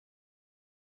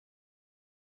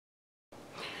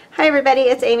Hi everybody,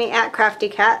 it's Amy at Crafty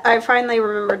Cat. I finally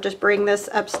remembered to bring this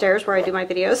upstairs where I do my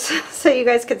videos so you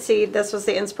guys could see this was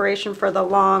the inspiration for the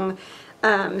long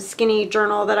skinny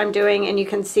journal that I'm doing, and you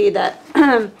can see that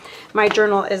my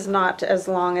journal is not as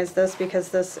long as this because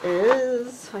this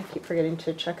is, I keep forgetting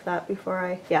to check that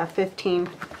before yeah,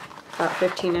 about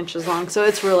 15 inches long, so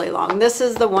it's really long. This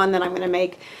is the one that I'm going to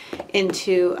make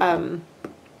into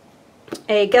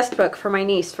a guest book for my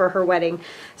niece for her wedding.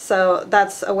 So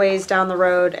that's a ways down the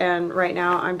road, and right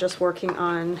now I'm just working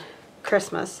on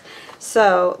Christmas.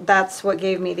 So that's what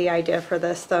gave me the idea for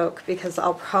this though, because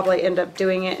I'll probably end up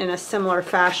doing it in a similar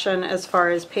fashion as far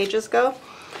as pages go.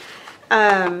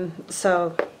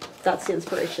 So that's the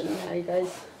inspiration. Now you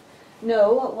guys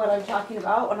know what I'm talking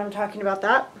about when I'm talking about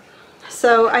that.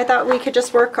 So I thought we could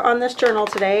just work on this journal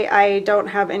today. I don't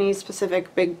have any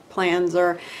specific big plans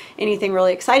or anything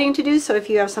really exciting to do, so if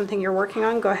you have something you're working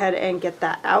on, go ahead and get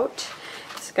that out.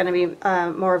 It's going to be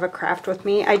more of a craft with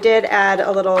me. I did add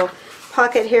a little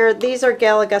pocket here. These are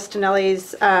Gail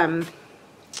Augustinelli's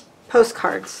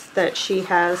postcards that she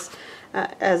has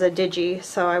as a digi,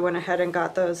 so I went ahead and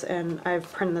got those, and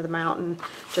I've printed them out and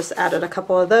just added a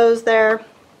couple of those there.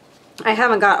 I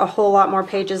haven't got a whole lot more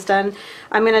pages done.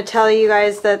 I'm going to tell you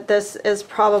guys that this is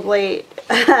probably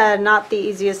not the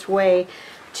easiest way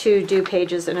to do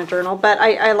pages in a journal, but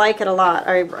I like it a lot.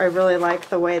 I really like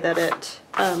the way that it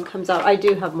comes out. I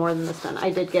do have more than this done.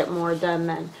 I did get more done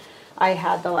than I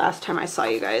had the last time I saw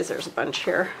you guys. There's a bunch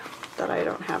here that I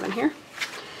don't have in here.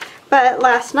 But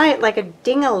last night, like a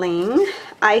ding-a-ling,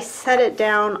 I set it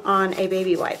down on a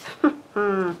baby wipe.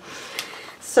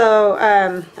 So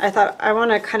I thought I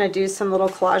want to kind of do some little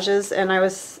collages, and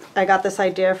I got this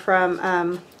idea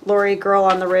from Lori Girl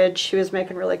on the Ridge. She was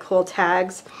making really cool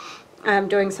tags. I'm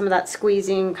doing some of that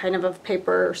squeezing kind of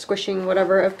paper, squishing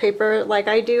whatever of paper like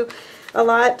I do a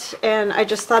lot, and I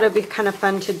just thought it'd be kind of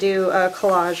fun to do a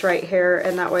collage right here,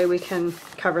 and that way we can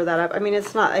cover that up. I mean,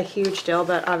 it's not a huge deal,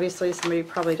 but obviously somebody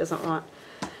probably doesn't want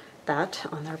that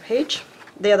on their page.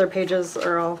 The other pages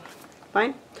are all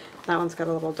fine. That one's got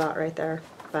a little dot right there,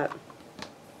 but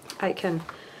I can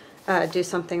do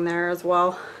something there as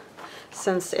well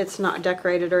since it's not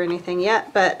decorated or anything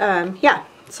yet. But yeah,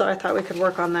 so I thought we could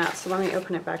work on that. So let me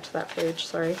open it back to that page,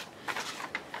 sorry.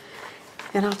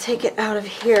 And I'll take it out of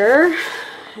here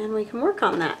and we can work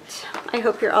on that. I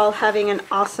hope you're all having an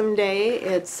awesome day.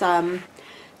 It's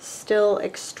still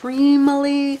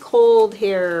extremely cold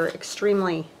here.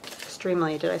 Extremely.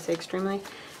 Did I say extremely?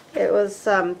 It was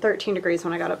 13 degrees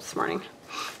when I got up this morning.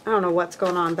 I don't know what's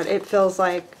going on, but it feels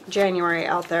like January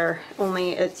out there,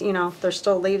 only it's, you know, there's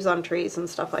still leaves on trees and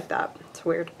stuff like that. It's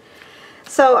weird.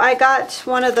 So I got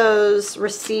one of those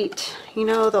receipt, you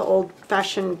know, the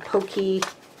old-fashioned pokey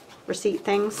receipt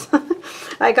things.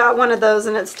 I got one of those,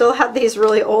 and it still had these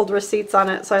really old receipts on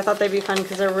it, so I thought they'd be fun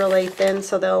because they're really thin,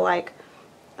 so they'll like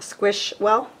squish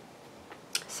well.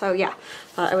 So yeah,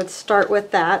 I would start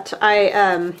with that.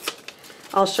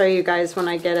 I'll show you guys when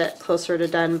I get it closer to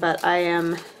done, but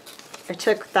I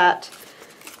took that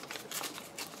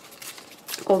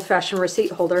old-fashioned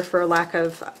receipt holder, for lack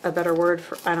of a better word,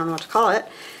 for, I don't know what to call it,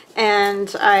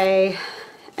 and I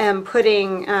am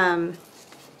putting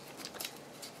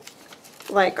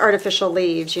like artificial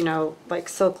leaves, you know, like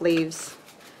silk leaves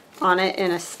on it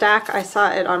in a stack. I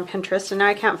saw it on Pinterest, and now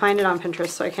I can't find it on Pinterest,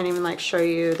 so I can't even like show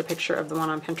you the picture of the one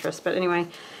on Pinterest, but anyway,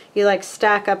 you like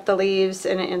stack up the leaves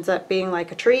and it ends up being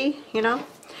like a tree, you know,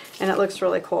 and it looks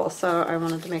really cool. So I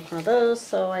wanted to make one of those,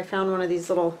 so I found one of these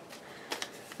little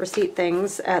receipt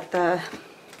things at the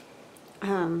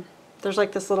there's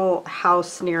like this little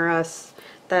house near us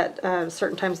that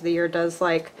certain times of the year does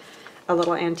like a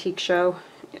little antique show,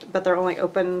 but they're only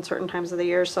open certain times of the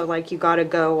year, so like you gotta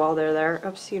go while they're there.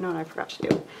 Oops, you know what I forgot to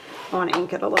do? I want to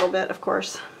ink it a little bit, of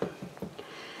course.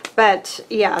 But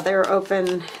yeah, they're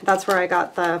open. That's where I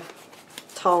got the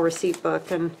tall receipt book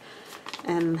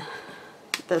and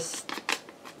this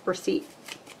receipt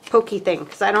pokey thing,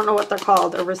 because I don't know what they're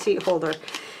called, a receipt holder.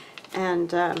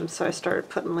 And so I started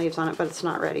putting leaves on it, but it's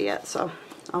not ready yet, so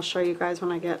I'll show you guys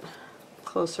when I get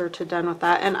closer to done with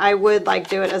that. And I would like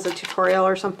do it as a tutorial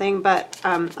or something, but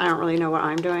I don't really know what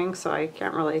I'm doing, so I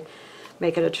can't really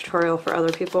make it a tutorial for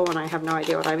other people when I have no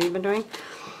idea what I'm even doing.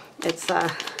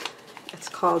 It's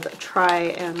called try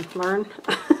and learn.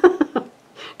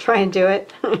 Try and do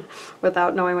it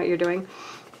without knowing what you're doing.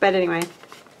 But anyway,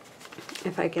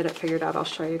 if I get it figured out, I'll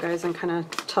show you guys and kind of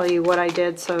tell you what I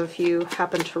did, so if you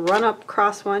happen to run up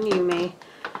across one, you may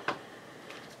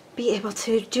be able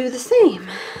to do the same.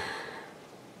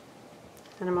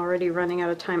 And I'm already running out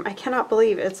of time. I cannot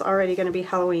believe it's already going to be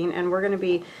Halloween, and we're going to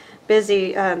be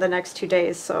busy the next 2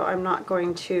 days, so I'm not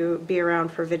going to be around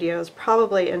for videos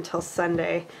probably until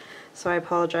Sunday. So I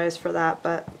apologize for that,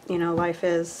 but you know, life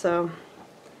is, so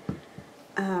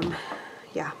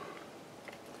yeah.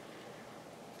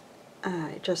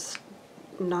 Just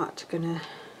not gonna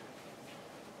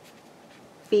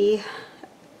be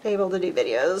able to do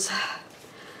videos.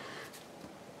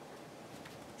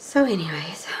 So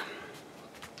anyways,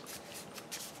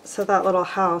 so that little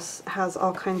house has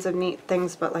all kinds of neat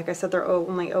things, but like I said, they're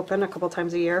only open a couple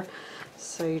times a year,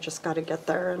 so you just got to get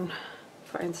there and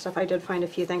find stuff. I did find a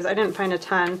few things. I didn't find a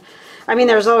ton. I mean,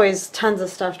 there's always tons of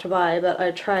stuff to buy, but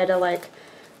I try to like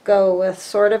go with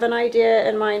sort of an idea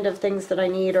in mind of things that I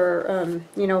need or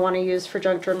you know, want to use for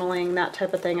junk journaling, that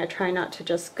type of thing. I try not to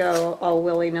just go all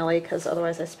willy-nilly, because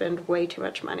otherwise I spend way too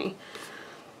much money.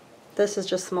 This is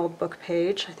just some old book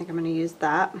page. I think I'm going to use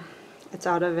that. It's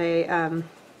out of a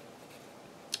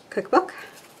cookbook.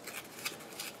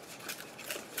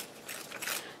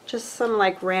 Just some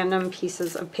like random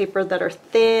pieces of paper that are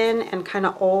thin and kind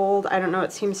of old. I don't know,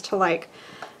 it seems to like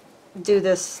do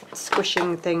this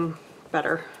squishing thing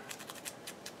better.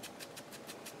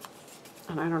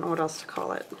 And I don't know what else to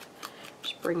call it.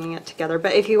 Just bringing it together.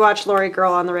 But if you watch Lori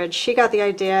Girl on the Ridge, she got the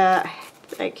idea,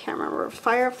 I can't remember,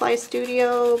 Firefly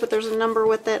Studio, but there's a number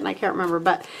with it and I can't remember,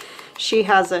 but she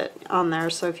has it on there.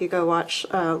 So if you go watch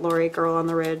Lori Girl on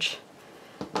the Ridge,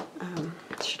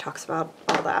 she talks about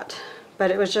all that.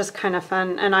 But it was just kind of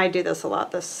fun, and I do this a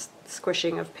lot, this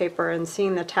squishing of paper and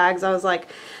seeing the tags. I was like,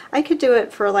 I could do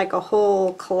it for like a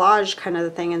whole collage kind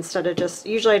of thing instead of just,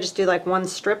 usually I just do like one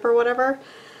strip or whatever,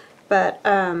 but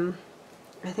I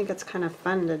think it's kind of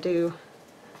fun to do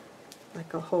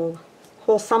like a whole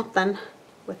something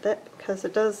with it, because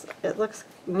it looks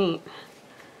neat.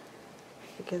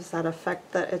 It gives that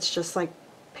effect that it's just like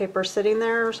paper sitting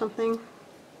there or something.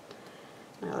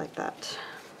 I like that.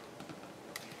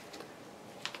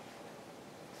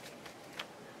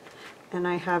 And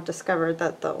I have discovered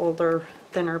that the older,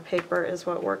 thinner paper is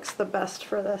what works the best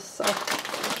for this. So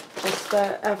just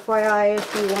FYI,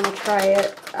 if you want to try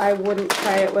it, I wouldn't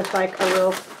try it with like a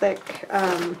real thick,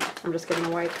 I'm just getting a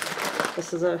wipe.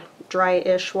 This is a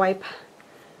dry-ish wipe.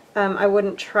 I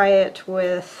wouldn't try it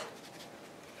with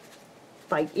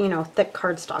like, you know, thick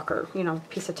cardstock or, you know,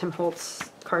 piece of Tim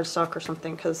Holtz cardstock or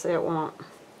something, because it won't.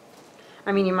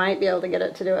 I mean, you might be able to get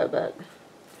it to do it, but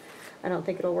I don't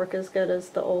think it'll work as good as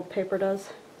the old paper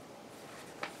does.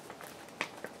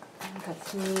 I've got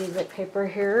some music paper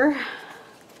here.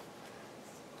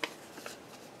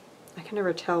 I can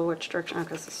never tell which direction, oh,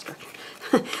 because it's direction.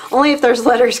 Only if there's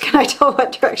letters can I tell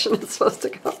what direction it's supposed to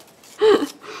go.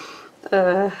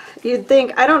 You'd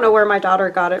think, I don't know where my daughter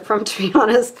got it from, to be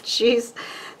honest. She's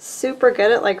super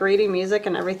good at like reading music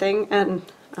and everything, and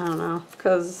I don't know,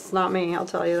 because it's not me, I'll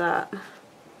tell you that.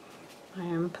 I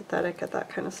am pathetic at that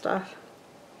kind of stuff.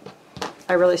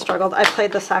 I really struggled. I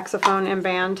played the saxophone in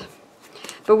band,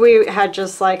 but we had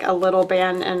just like a little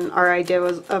band, and our idea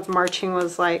of marching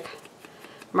was like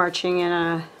marching in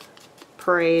a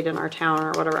parade in our town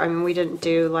or whatever. I mean, we didn't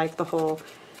do like the whole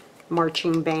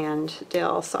marching band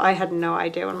deal, so I had no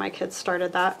idea when my kids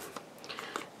started that,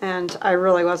 and I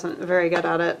really wasn't very good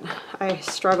at it. I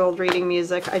struggled reading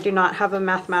music. I do not have a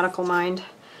mathematical mind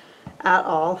at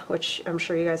all, which I'm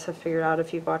sure you guys have figured out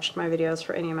if you've watched my videos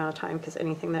for any amount of time, because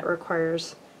anything that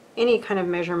requires any kind of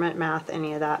measurement, math,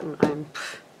 any of that, and I'm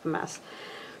a mess.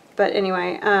 But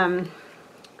anyway,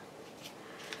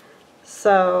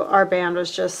 so our band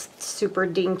was just super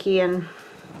dinky, and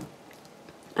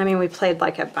I mean, we played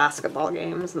like at basketball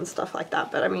games and stuff like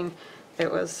that, but I mean,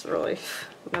 it was really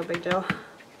no big deal.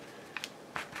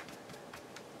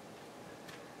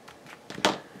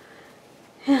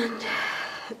 And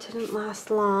it didn't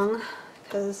last long,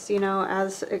 because, you know,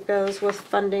 as it goes with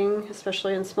funding,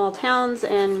 especially in small towns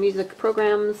and music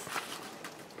programs,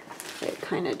 it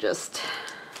kind of just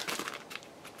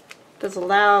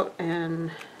fizzled out,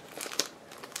 and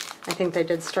I think they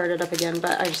did start it up again,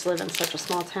 but I just live in such a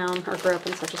small town, or grew up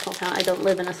in such a small town. I don't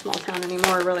live in a small town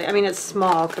anymore, really. I mean, it's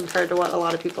small compared to what a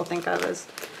lot of people think of as,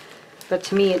 but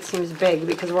to me it seems big,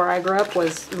 because where I grew up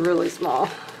was really small.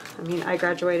 I mean, I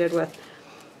graduated with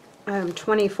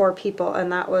 24 people,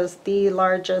 and that was the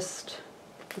largest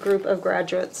group of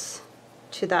graduates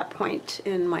to that point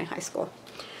in my high school.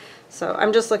 So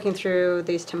I'm just looking through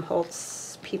these Tim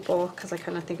Holtz people, because I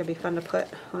kind of think it'd be fun to put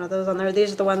one of those on there.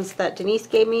 These are the ones that Denise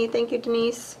gave me. Thank you,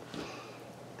 Denise.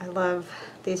 I love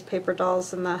these paper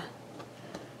dolls, and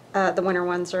the winter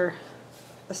ones are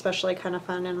especially kind of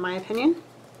fun in my opinion,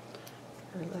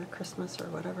 or the Christmas or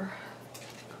whatever.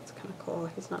 That's kind of cool.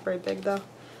 He's not very big though.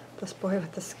 This boy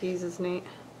with the skis is neat.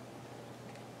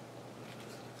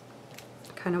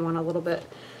 kind of want a little bit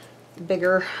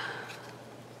bigger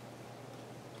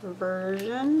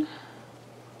version.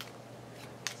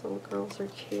 These little girls are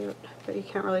cute, but you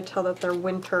can't really tell that they're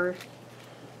winter.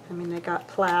 I mean, they got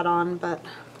plaid on, but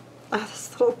oh,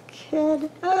 this little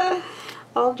kid,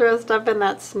 all dressed up in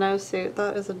that snowsuit.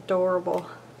 That is adorable.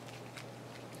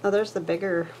 Oh, there's the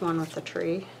bigger one with the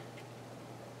tree.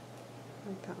 I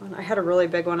like that one. I had a really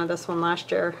big one of this one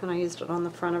last year, and I used it on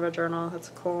the front of a journal. That's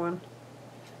a cool one.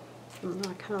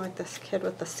 I kind of like this kid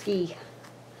with the ski.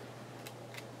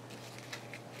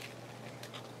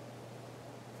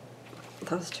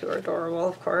 Those two are adorable,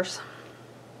 of course.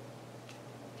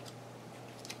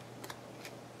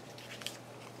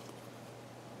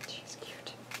 She's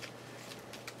cute.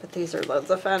 But these are loads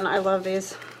of fun. I love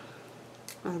these.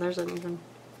 Oh, there's an even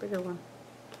bigger one.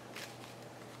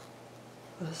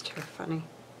 Those two are funny.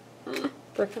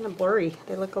 They're kind of blurry.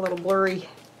 They look a little blurry.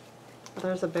 Oh,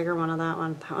 there's a bigger one of that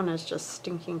one. That one is just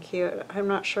stinking cute. I'm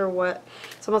not sure what.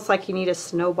 It's almost like you need a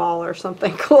snowball or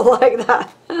something cool like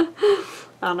that.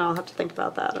 I don't know. I'll have to think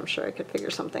about that. I'm sure I could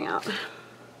figure something out.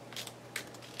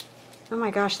 Oh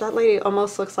my gosh, that lady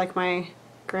almost looks like my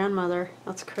grandmother.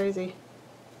 That's crazy.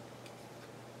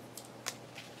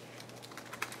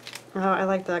 Oh, I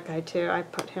like that guy too. I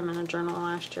put him in a journal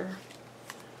last year.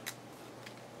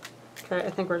 Okay, I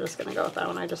think we're just going to go with that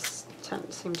one. I just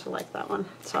seem to like that one.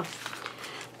 So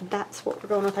that's what we're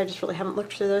going with. I just really haven't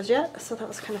looked through those yet, so that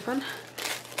was kind of fun.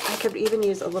 I could even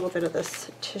use a little bit of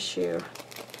this tissue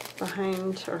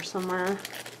behind or somewhere.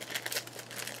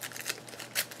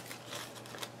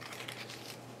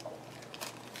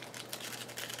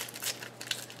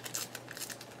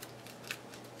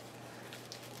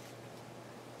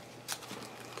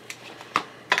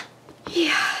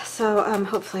 Yeah, so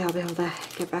hopefully I'll be able to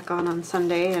get back on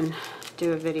Sunday and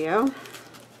do a video.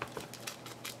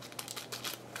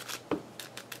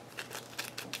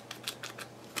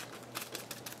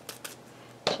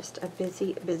 Just a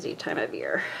busy time of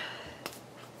year.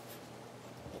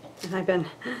 And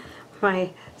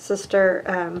my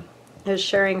sister is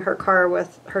sharing her car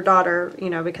with her daughter, you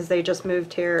know, because they just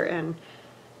moved here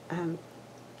and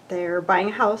they're buying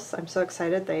a house. I'm so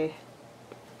excited. They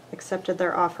accepted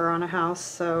their offer on a house,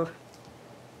 so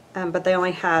but they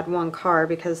only had one car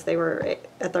because they were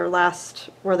at their last,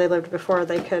 where they lived before,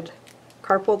 they could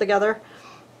carpool together,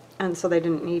 and so they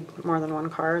didn't need more than one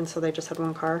car, and so they just had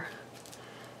one car.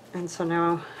 And so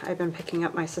now I've been picking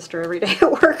up my sister every day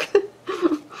at work.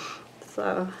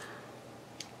 So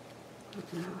I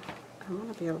don't know. I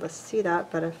want to be able to see that,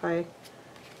 but if I'm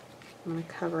going to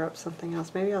cover up something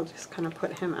else, maybe I'll just kind of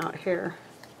put him out here.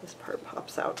 This part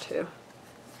pops out too.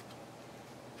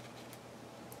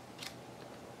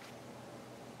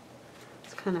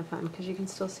 It's kind of fun because you can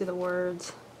still see the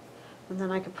words. And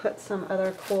then I could put some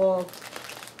other cool,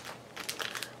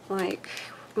 like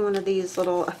one of these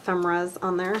little ephemeras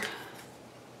on there.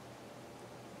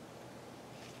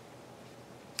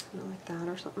 Kind of like that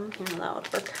or something. You know, that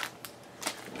would work.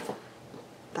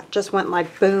 That just went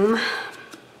like boom.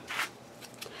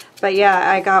 But yeah,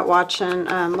 I got watching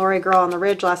Lori Girl on the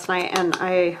Ridge last night, and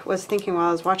I was thinking while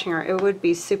I was watching her, it would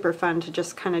be super fun to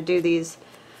just kind of do these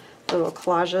little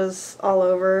collages all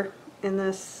over in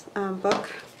this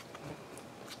book.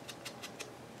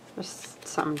 Just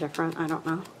something different, I don't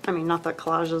know. I mean, not that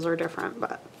collages are different,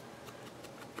 but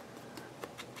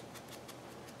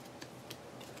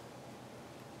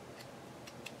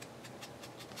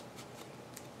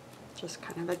just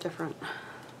kind of a different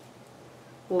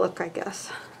look, I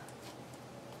guess.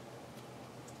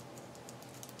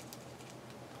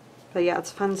 But yeah,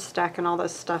 it's fun stacking all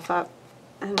this stuff up.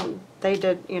 And they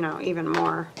did, you know, even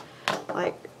more,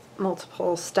 like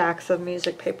multiple stacks of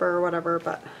music paper or whatever,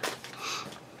 but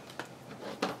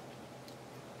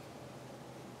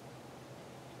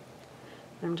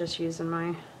I'm just using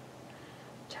my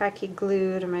tacky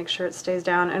glue to make sure it stays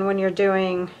down. And when you're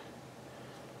doing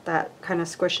that kind of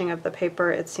squishing of the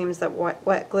paper, it seems that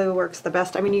wet glue works the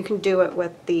best. I mean, you can do it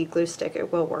with the glue stick,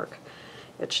 it will work.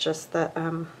 It's just that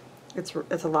it's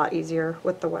a lot easier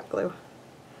with the wet glue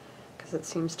because it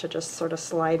seems to just sort of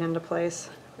slide into place,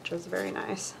 which is very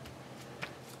nice.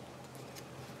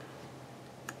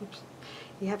 Oops.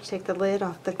 You have to take the lid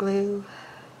off the glue.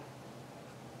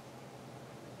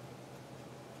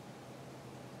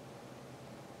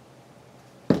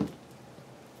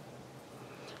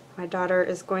 My daughter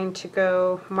is going to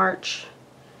go march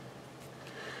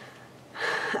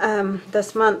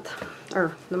this month,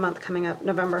 or the month coming up,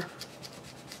 November,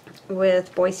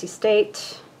 with Boise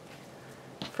State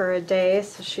for a day,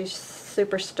 so she's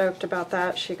super stoked about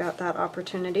that. She got that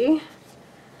opportunity,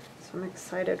 so I'm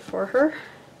excited for her.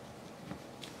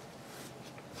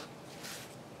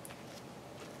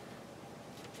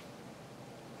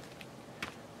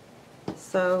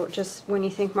 So just when you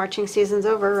think marching season's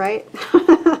over, right?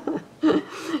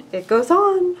 It goes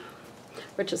on,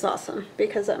 which is awesome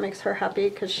because that makes her happy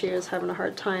because she was having a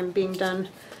hard time being done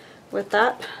with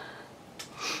that.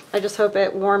 I just hope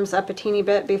it warms up a teeny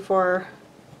bit before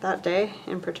that day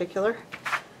in particular.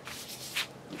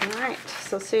 Alright,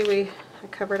 so see, I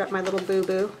covered up my little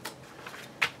boo-boo.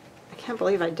 I can't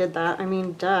believe I did that. I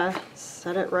mean, duh,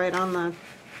 set it right on the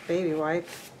baby wipe.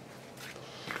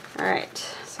 Alright,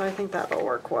 so I think that'll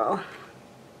work well.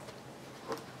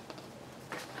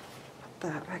 Put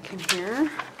that back in here.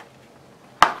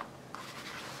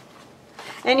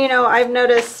 And you know, I've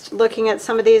noticed looking at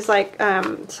some of these, like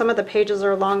some of the pages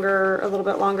are longer, a little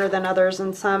bit longer than others,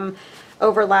 and some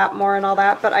overlap more and all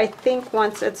that, but I think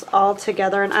once it's all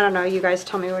together, and I don't know, you guys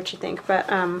tell me what you think, but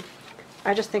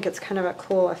I just think it's kind of a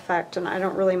cool effect, and I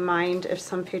don't really mind if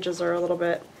some pages are a little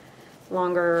bit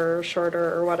longer or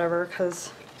shorter or whatever,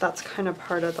 because that's kind of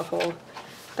part of the whole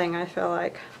thing, I feel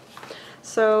like.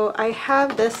 So I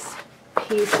have this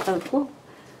piece of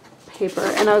paper,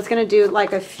 and I was going to do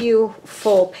like a few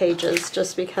full pages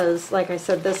just because, like I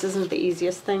said, this isn't the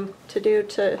easiest thing to do,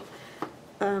 to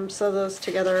sew those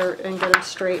together and get them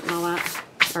straight and all that,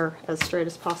 or as straight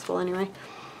as possible anyway.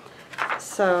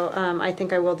 So I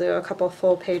think I will do a couple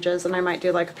full pages, and I might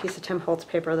do like a piece of Tim Holtz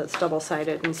paper that's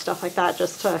double-sided and stuff like that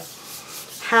just to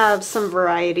have some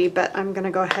variety, but I'm going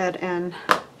to go ahead and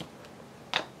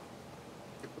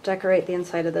decorate the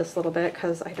inside of this a little bit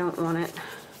because I don't want it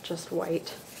just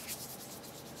white.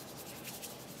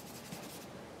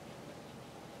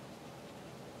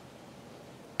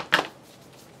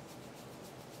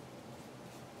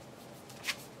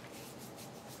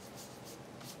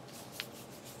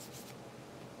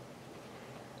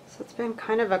 It's been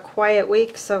kind of a quiet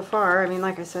week so far. I mean,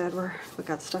 like I said, we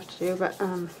got stuff to do, but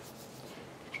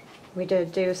we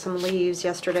did do some leaves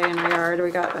yesterday in our yard.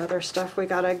 We got other stuff we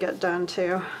gotta get done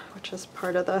too, which is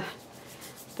part of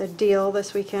the deal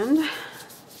this weekend.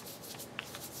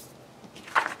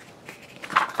 I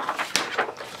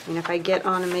mean, if I get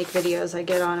on and make videos, I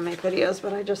get on and make videos,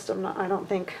 but I just am not, I don't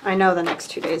think, I know the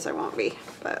next 2 days I won't be,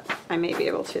 but I may be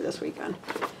able to this weekend,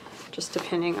 just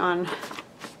depending on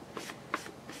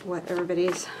what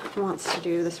everybody's wants to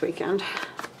do this weekend.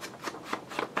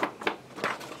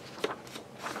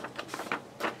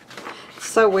 It's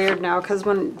so weird now because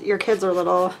when your kids are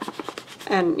little,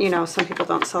 and you know, some people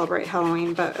don't celebrate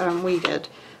Halloween, but we did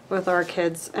with our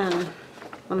kids, and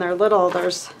when they're little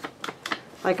there's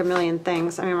like a million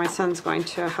things. I mean, my son's going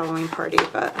to a Halloween party,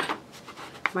 but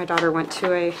my daughter went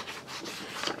to a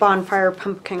bonfire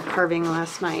pumpkin carving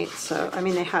last night, so I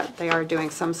mean they are doing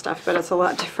some stuff, but it's a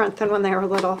lot different than when they were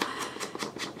little.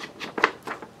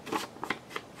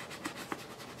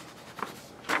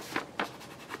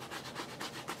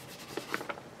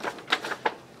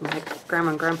 Like Grandma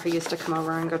and Grandpa used to come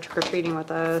over and go trick-or-treating with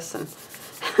us, and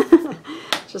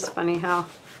it's just funny how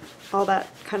all that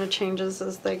kind of changes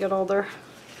as they get older.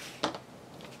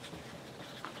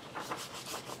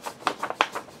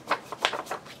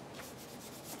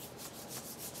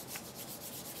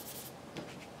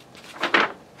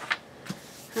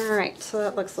 Alright, so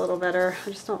that looks a little better. I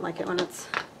just don't like it when it's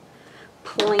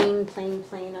plain, plain,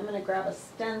 plain. I'm going to grab a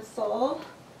stencil.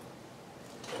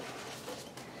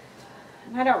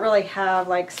 And I don't really have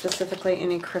like specifically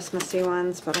any Christmassy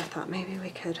ones, but I thought maybe we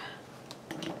could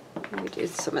do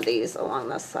some of these along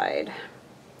the side.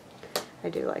 I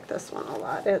do like this one a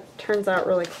lot. It turns out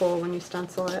really cool when you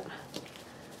stencil it.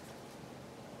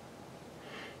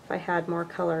 If I had more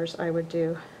colors, I would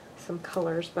do some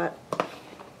colors, but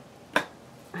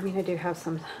I mean, I do have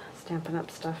some Stampin' Up!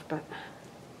 Stuff, but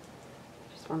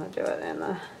I just want to do it in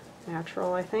the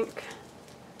natural, I think.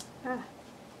 Ah,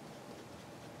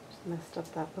 just messed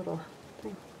up that little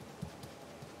thing.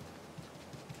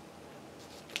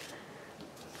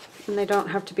 And they don't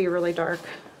have to be really dark.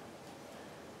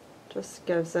 Just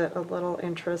gives it a little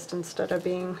interest instead of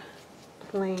being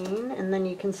plain, and then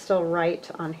you can still write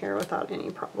on here without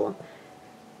any problem.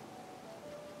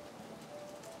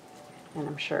 And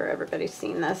I'm sure everybody's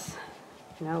seen this.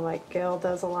 You know, like Gail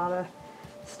does a lot of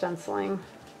stenciling.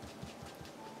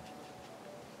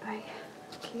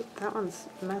 That one's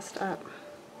messed up.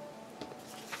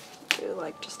 Do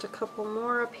like just a couple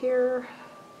more up here.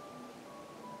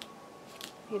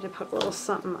 Need to put a little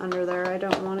something under there. I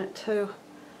don't want it to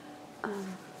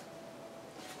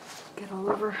get all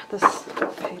over this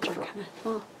page. I kind of,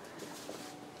 well,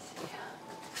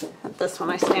 let's see. This one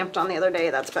I stamped on the other day.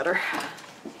 That's better.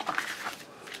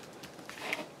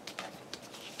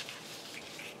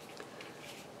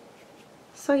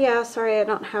 So yeah, sorry I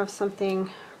don't have something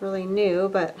really new,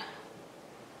 but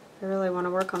I really want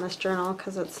to work on this journal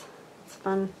because it's It's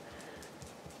fun.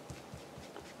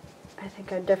 I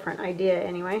think a different idea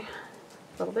anyway,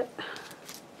 a little bit.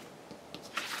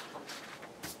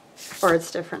 Or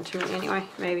it's different to me anyway.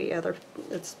 Maybe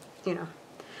it's, you know.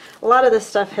 A lot of this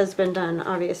stuff has been done,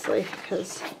 obviously,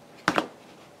 because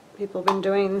people have been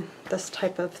doing this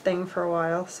type of thing for a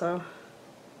while, so.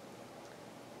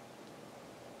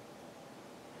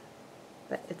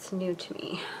 But it's new to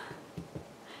me.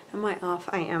 Am I off?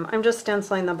 I am. I'm just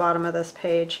stenciling the bottom of this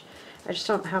page. I just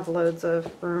don't have loads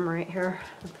of room right here,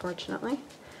 unfortunately.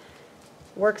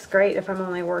 Works great if I'm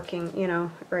only working, you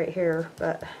know, right here,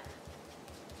 but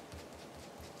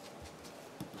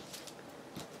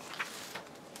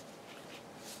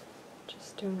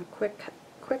just doing a quick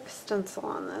stencil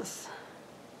on this.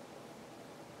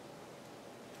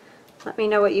 Let me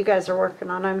know what you guys are working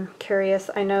on. I'm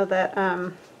curious. I know that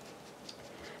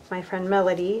my friend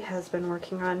Melody has been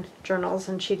working on journals,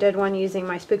 and she did one using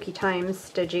my Spooky Times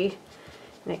Digi,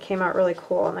 and it came out really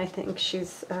cool, and I think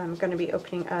she's going to be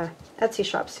opening a Etsy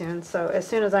shop soon. So as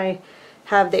soon as I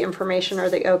have the information or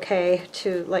the okay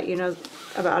to let you know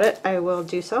about it, I will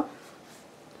do so.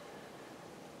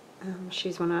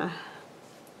 She's one of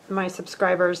my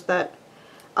subscribers that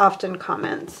often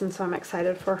comments, and so I'm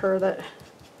excited for her that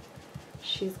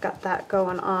she's got that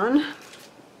going on.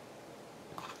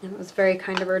 And it was very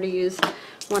kind of her to use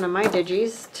one of my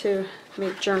digis to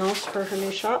make journals for her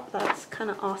new shop. That's kind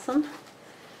of awesome.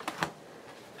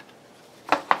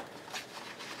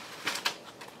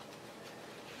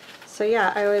 So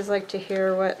yeah, I always like to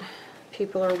hear what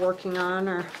people are working on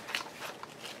or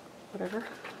whatever.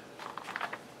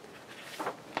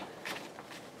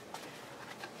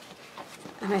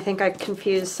 And I think I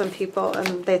confused some people,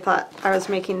 and they thought I was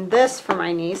making this for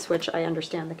my niece, which I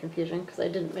understand the confusion because I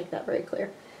didn't make that very clear.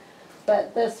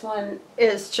 But this one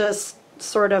is just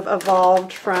sort of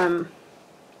evolved from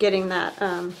getting that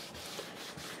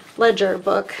ledger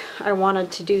book. I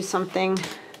wanted to do something,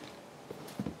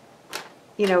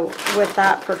 you know, with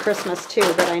that for Christmas too,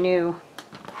 but I knew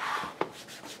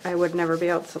I would never be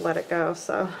able to let it go.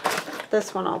 So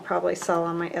this one I'll probably sell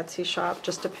on my Etsy shop,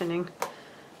 just depending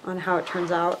on how it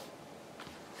turns out.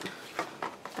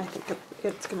 I think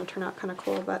it's going to turn out kind of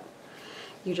cool, but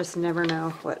you just never know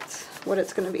what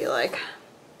it's going to be like.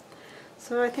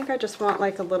 So I think I just want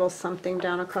like a little something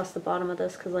down across the bottom of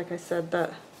this, because like I said,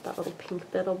 that little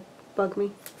pink bit will bug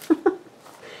me. Because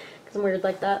I'm weird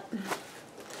like that.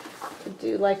 Could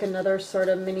do like another sort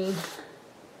of mini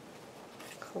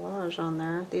collage on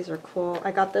there. These are cool.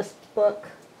 I got this book.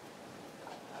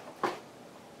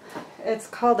 It's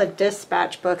called a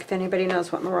dispatch book. If anybody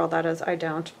knows what in the world that is, I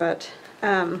don't. But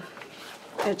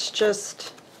it's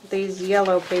just these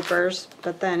yellow papers,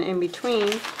 but then in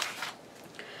between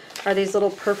are these little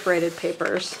perforated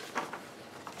papers.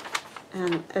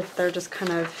 And if they're just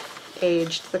kind of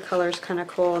aged, the color's kind of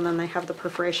cool, and then they have the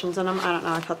perforations in them. I don't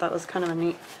know, I thought that was kind of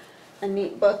a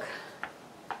neat book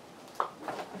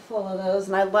full of those.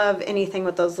 And I love anything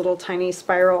with those little tiny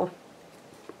spiral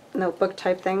notebook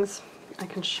type things. I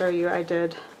can show you, I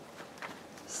did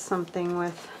something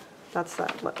with, that's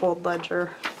that old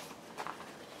ledger.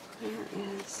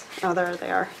 Where is, oh, there they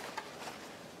are.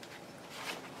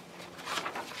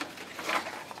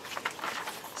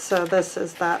 So this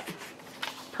is that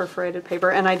perforated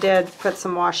paper, and I did put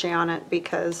some washi on it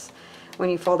because when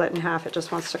you fold it in half it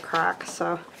just wants to crack.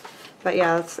 So, but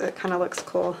yeah, it kind of looks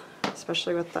cool,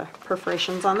 especially with the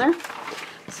perforations on there.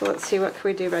 So let's see, what can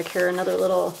we do back here? Another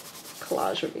little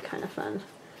collage would be kind of fun.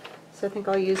 So I think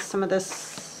I'll use some of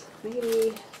this,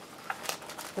 maybe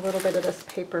a little bit of this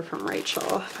paper from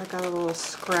Rachel. If I got a little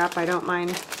scrap, I don't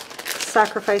mind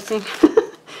sacrificing.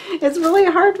 It's really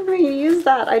hard for me to use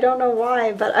that. I don't know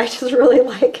why, but I just really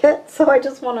like it. So I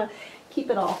just want to keep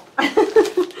it all,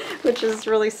 which is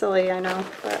really silly, I know,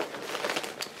 but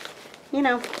you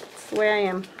know, it's the way I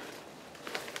am.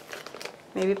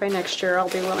 Maybe by next year I'll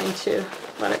be willing to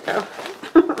let it go.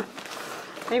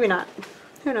 Maybe not.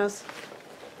 Who knows?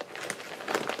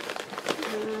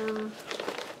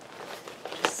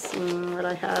 Just seeing what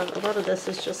I have. A lot of this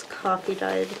is just coffee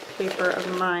dyed paper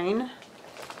of mine.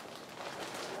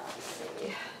 Let's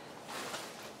see.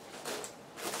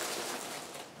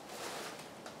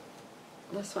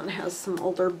 This one has some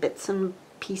older bits and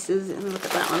pieces, and look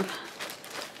at that one.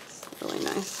 It's really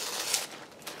nice.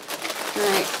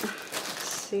 Alright, let's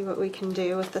see what we can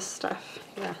do with this stuff.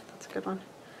 Yeah, that's a good one.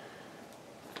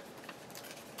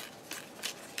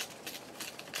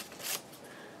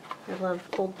 I love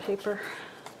old paper.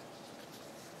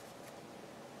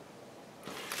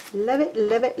 Love it,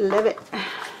 love it, love it.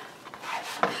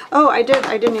 Oh, I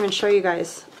didn't even show you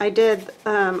guys. I did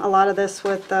a lot of this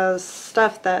with the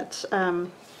stuff that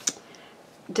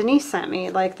Denise sent me.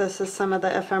 Like, this is some of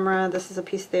the ephemera. This is a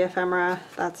piece of the ephemera.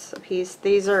 That's a piece.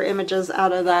 These are images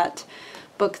out of that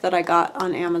book that I got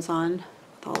on Amazon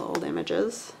with all the old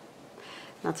images.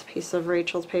 That's a piece of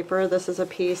Rachel's paper. This is a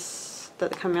piece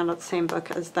that came out of the same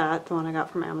book as that, the one I got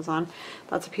from Amazon.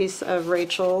 That's a piece of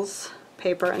Rachel's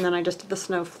paper, and then I just did the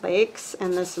snowflakes,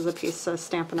 and this is a piece of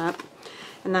Stampin' Up.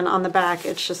 And then on the back,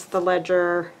 it's just the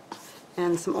ledger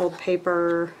and some old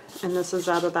paper, and this is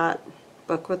out of that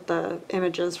book with the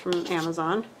images from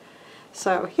Amazon.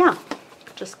 So yeah,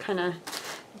 just kind of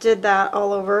did that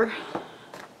all over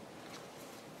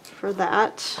for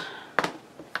that.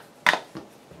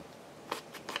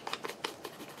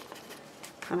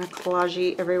 Kind of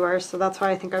collagey everywhere, so that's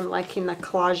why I think I'm liking the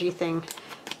collagey thing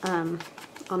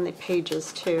on the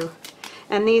pages too.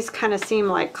 And these kind of seem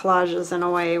like collages in a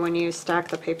way when you stack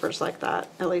the papers like that.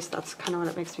 At least that's kind of what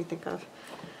it makes me think of.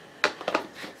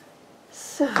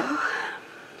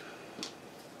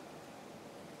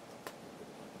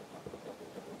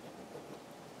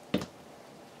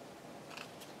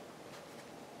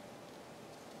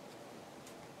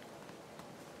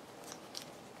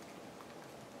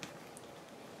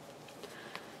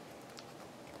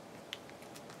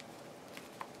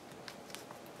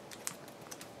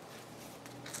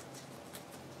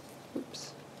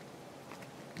 Oops.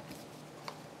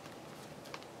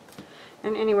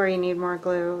 And anywhere you need more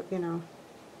glue, you know,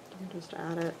 you just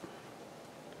add it.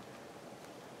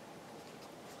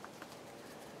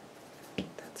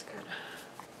 That's good.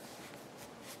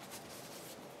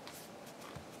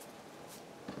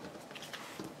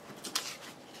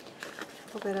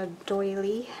 A little bit of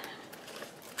doily.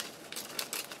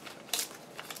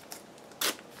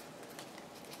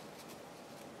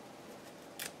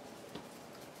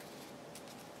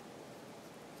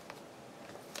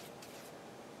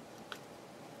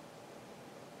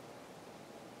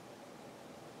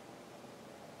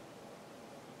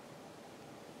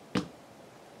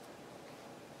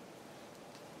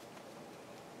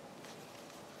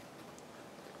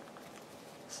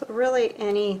 So really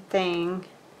anything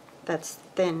that's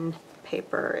thin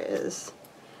paper is,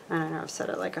 I don't know, I've said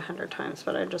it like 100 times,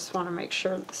 but I just want to make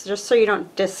sure, just so you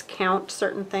don't discount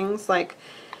certain things. Like,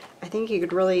 I think you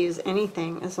could really use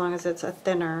anything as long as it's a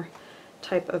thinner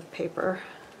type of paper.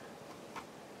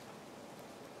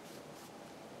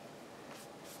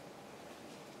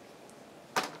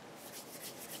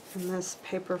 And this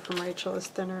paper from Rachel is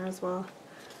thinner as well.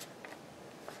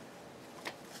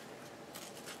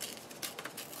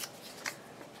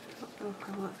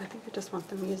 I think I just want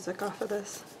the music off of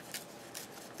this.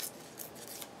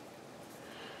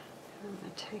 I'm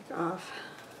going to take off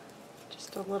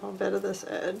just a little bit of this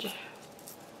edge.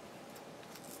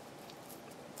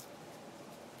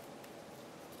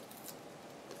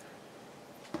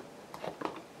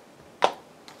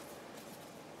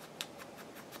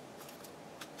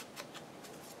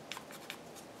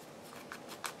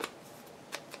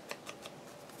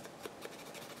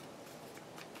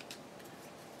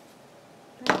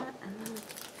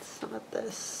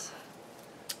 This.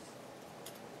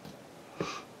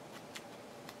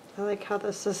 I like how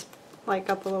this is like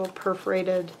got the little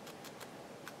perforated,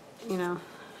 you know,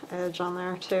 edge on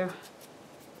there too.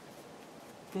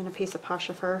 And a piece of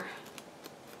Pasha fur,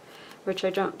 which I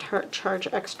don't charge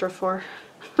extra for.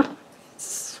 I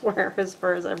swear his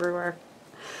fur is everywhere.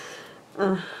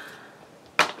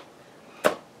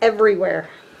 Everywhere.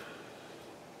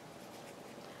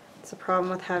 It's a problem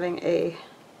with having a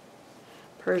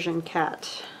Persian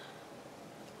cat.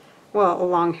 Well, a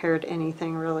long-haired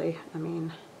anything really. I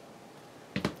mean,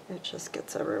 it just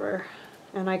gets everywhere.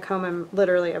 And I comb him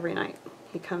literally every night.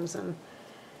 He comes and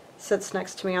sits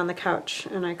next to me on the couch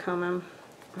and I comb him.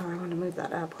 Oh, I want to move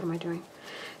that up. What am I doing?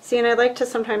 See, and I like to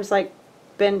sometimes like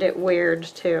bend it weird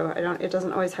too. It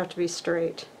doesn't always have to be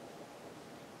straight.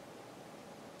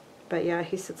 But yeah,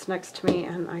 he sits next to me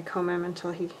and I comb him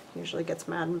until he usually gets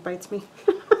mad and bites me.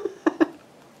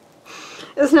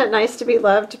 Isn't it nice to be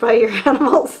loved by your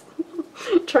animals?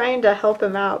 Trying to help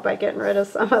him out by getting rid of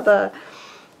some of the,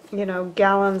 you know,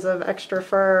 gallons of extra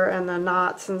fur and the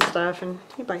knots and stuff, and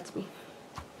he bites me.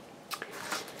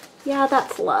 Yeah,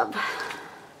 that's love.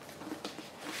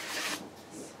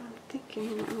 So I'm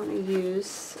thinking I want to use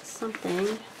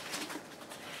something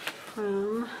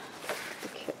from the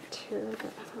kit too.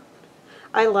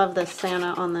 I love this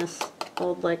Santa on this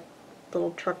old like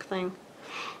little truck thing.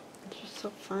 It's just so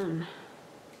fun.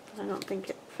 I don't think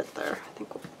it fit there. I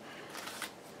think we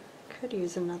could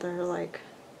use another like,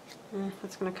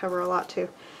 that's going to cover a lot too.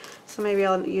 So maybe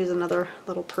I'll use another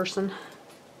little person.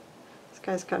 This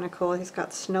guy's kind of cool. He's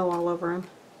got snow all over him.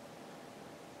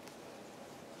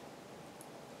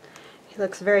 He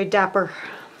looks very dapper.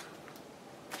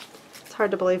 It's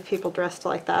hard to believe people dressed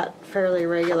like that fairly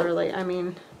regularly. I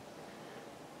mean,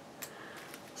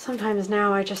 sometimes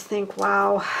now I just think,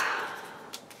 wow,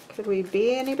 could we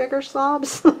be any bigger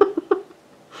slobs?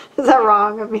 Is that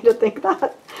wrong of me to think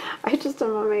that? I just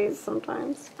am amazed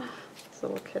sometimes. These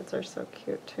little kids are so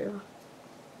cute too.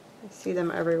 I see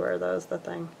them everywhere, though, is the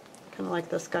thing. Kind of like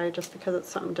this guy just because it's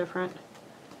something different.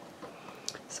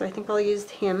 So I think I'll use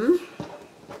him,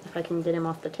 if I can get him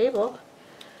off the table.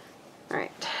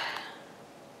 Alright.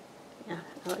 Yeah,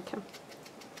 I like him.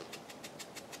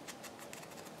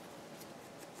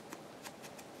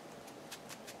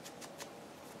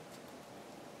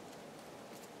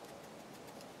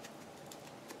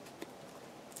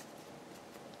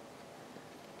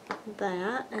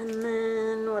 That, and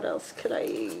then what else could I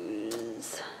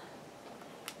use?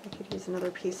 I could use another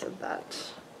piece of that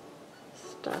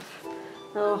stuff.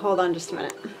 Oh, hold on just a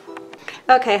minute.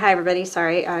 Okay, hi everybody.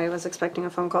 Sorry, I was expecting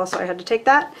a phone call, so I had to take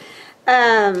that.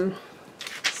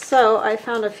 So I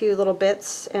found a few little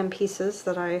bits and pieces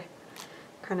that I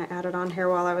kind of added on here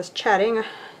while I was chatting.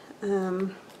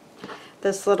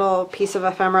 This little piece of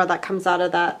ephemera that comes out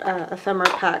of that ephemera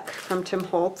pack from Tim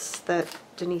Holtz that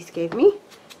Denise gave me.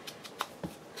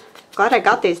 Glad I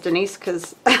got these, Denise,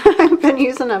 because I've been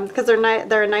using them because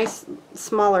they're a nice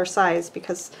smaller size,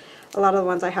 because a lot of the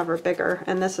ones I have are bigger,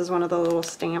 and this is one of the little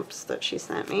stamps that she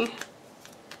sent me,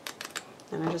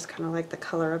 and I just kind of like the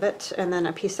color of it. And then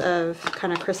a piece of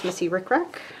kind of Christmassy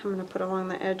rickrack I'm going to put along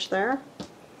the edge there.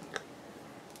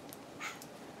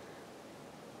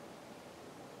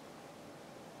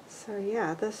 So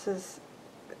yeah, this is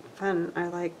fun. I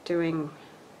like doing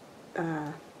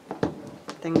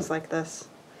things like this.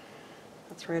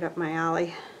 That's right up my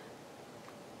alley.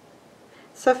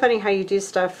 It's so funny how you do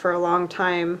stuff for a long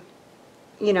time,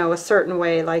 you know, a certain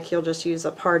way, like you'll just use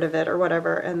a part of it or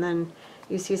whatever, and then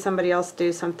you see somebody else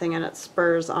do something and it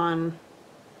spurs on,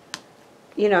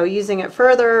 you know, using it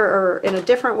further or in a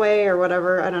different way or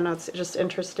whatever. I don't know, it's just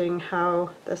interesting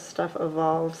how this stuff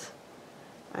evolves,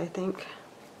 I think.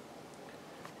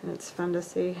 And it's fun to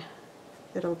see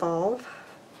it evolve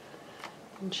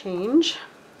and change.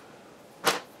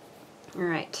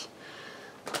 Alright,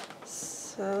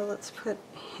 so let's put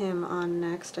him on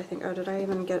next. I think, oh, did I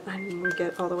even get, I didn't even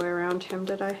get all the way around him,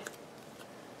 did I?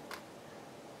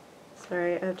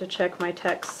 Sorry, I have to check my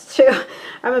texts too.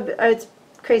 It's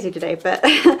crazy today, but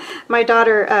my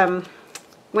daughter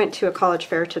went to a college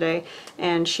fair today,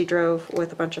 and she drove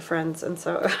with a bunch of friends, and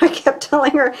so I kept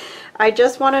telling her, I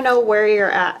just want to know where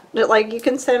you're at. Like, you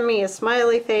can send me a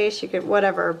smiley face, you can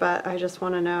whatever, but I just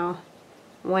want to know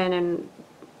when and,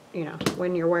 you know,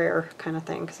 when you're where, kind of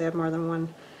thing, because they had more than one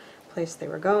place they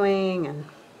were going, and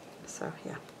so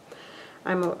yeah,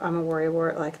 I'm a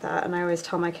worrywart like that. And I always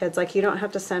tell my kids, like, you don't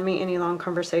have to send me any long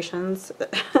conversations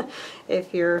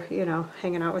if you're, you know,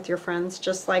 hanging out with your friends,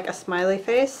 just like a smiley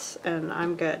face and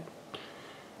I'm good.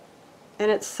 And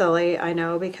it's silly, I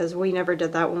know, because we never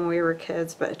did that when we were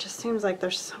kids, but it just seems like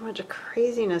there's so much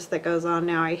craziness that goes on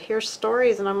now. I hear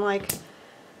stories and I'm like,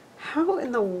 how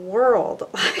in the world?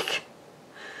 Like,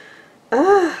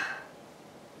 ugh.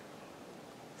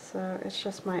 So it's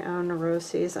just my own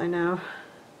neuroses, I know.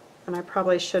 And I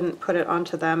probably shouldn't put it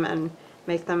onto them and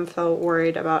make them feel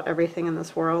worried about everything in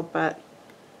this world, but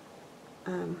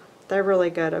they're really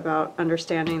good about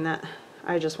understanding that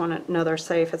I just want to know they're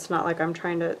safe. It's not like I'm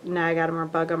trying to nag at them or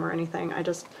bug them or anything. I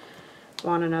just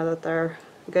want to know that they're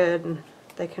good and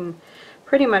they can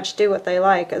pretty much do what they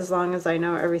like as long as I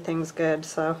know everything's good.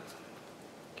 So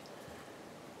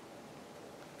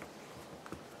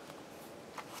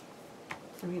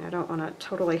I mean, I don't want to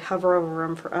totally hover over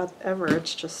them forever.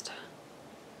 It's just,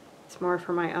 it's more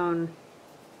for my own,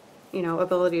 you know,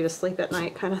 ability to sleep at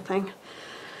night kind of thing.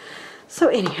 So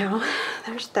anyhow,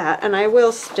 there's that. And I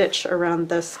will stitch around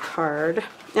this card.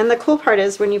 And the cool part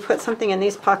is when you put something in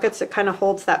these pockets, it kind of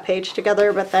holds that page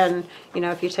together, but then, you know,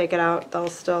 if you take it out, they'll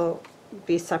still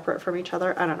be separate from each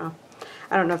other. I don't know.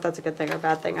 I don't know if that's a good thing or a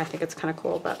bad thing. I think it's kind of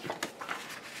cool, but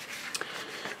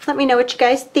let me know what you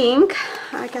guys think.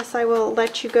 I guess I will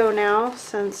let you go now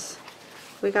since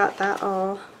we got that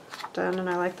all done and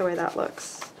I like the way that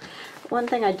looks. One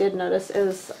thing I did notice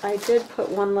is I did put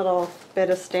one little bit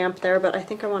of stamp there, but I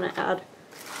think I want to add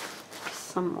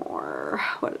some more.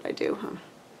 What did I do?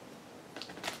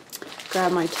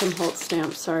 Grab my Tim Holtz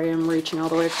stamp. Sorry, I'm reaching all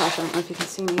the way across. I don't know if you can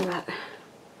see me, but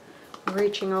I'm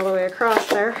reaching all the way across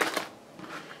there.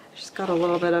 Just got a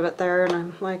little bit of it there, and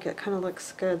I'm like, it kind of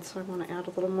looks good, so I want to add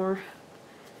a little more.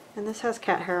 And this has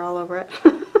cat hair all over it.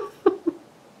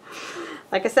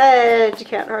 Like I said, you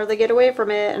can't hardly get away from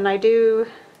it, and I do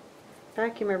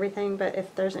vacuum everything, but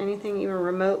if there's anything even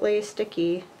remotely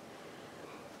sticky,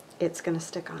 it's going to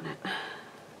stick on it.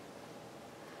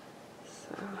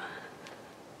 So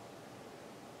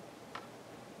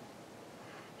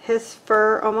his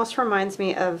fur almost reminds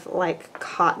me of like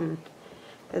cotton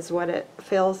is what it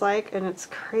feels like, and it's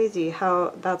crazy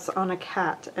how that's on a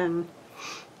cat and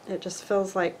it just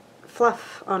feels like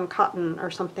fluff on cotton or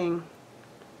something.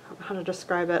 I don't know how to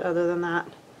describe it other than that.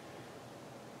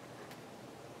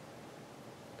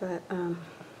 But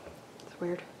it's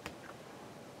weird.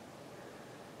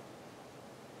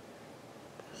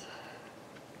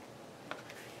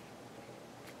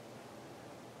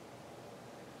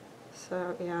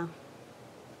 So yeah.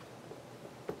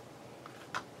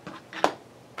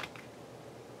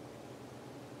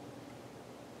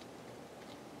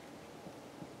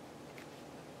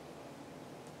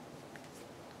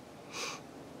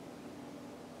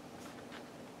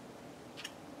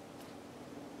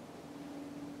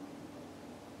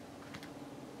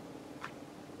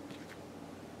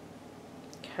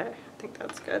 Okay, I think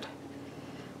that's good.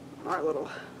 More little.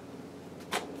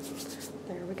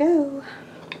 There we go.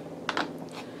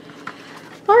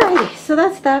 Alrighty, so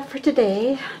that's that for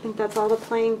today. I think that's all the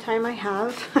playing time I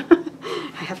have.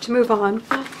 I have to move on,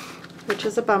 which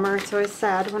is a bummer. It's always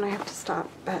sad when I have to stop,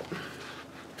 but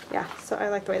yeah, so I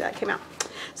like the way that came out.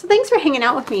 So thanks for hanging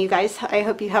out with me, you guys. I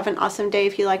hope you have an awesome day.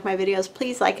 If you like my videos,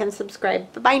 please like and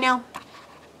subscribe. Bye-bye now.